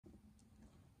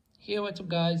Hey, what's up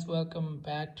guys, welcome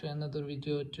back to another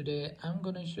video. Today I'm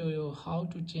gonna show you how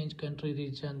to change country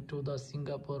region to the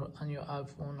Singapore on your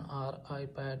iPhone or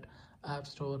iPad app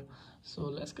store. So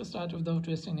let's get started without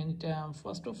wasting any time.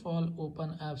 First of all,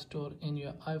 open app store in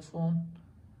your iPhone.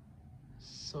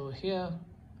 So here,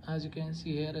 as you can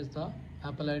see, here is the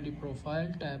Apple ID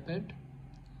profile. Tap it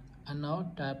and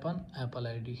now tap on Apple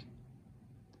ID.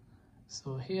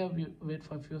 So here we wait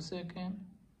for a few seconds.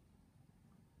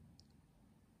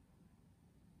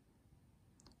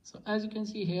 So as you can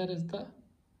see, here is the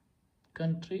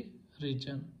country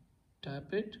region.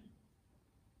 Tap it.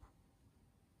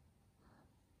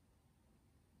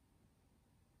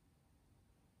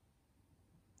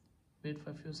 Wait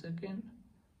for a few seconds.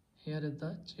 Here is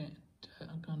the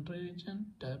country region.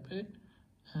 Tap it,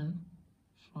 and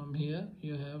from here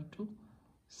you have to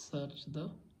search the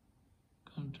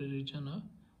country region of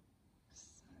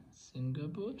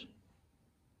Singapore.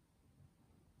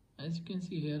 As you can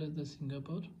see, here is the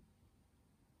Singapore.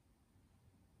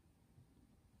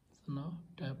 So now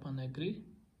tap on agree.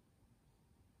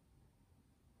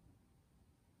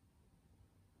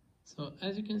 So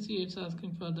as you can see, it's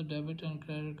asking for the debit and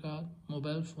credit card,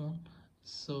 mobile phone.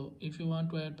 So if you want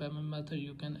to add payment method,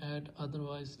 you can add,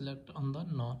 otherwise select on the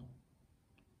none.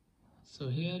 So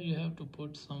here you have to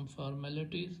put some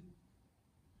formalities.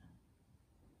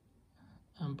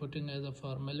 I'm putting as a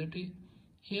formality.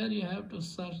 Here you have to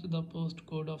search the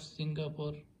postcode of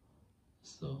Singapore.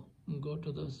 So go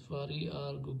to the Safari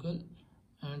or Google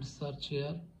and search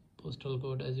here postal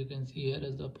code. As you can see, here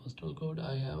is the postal code.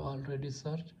 I have already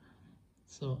searched.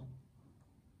 So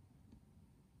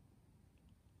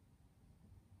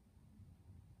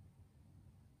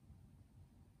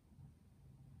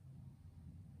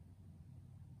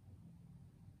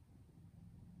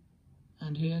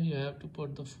and here you have to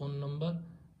put the phone number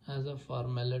as a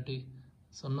formality.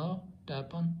 So now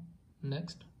tap on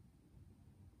next.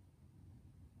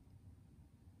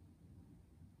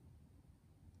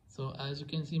 So as you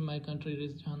can see, my country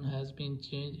region has been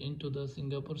changed into the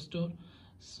Singapore store.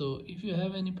 So if you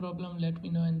have any problem, let me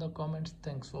know in the comments.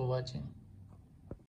 Thanks for watching.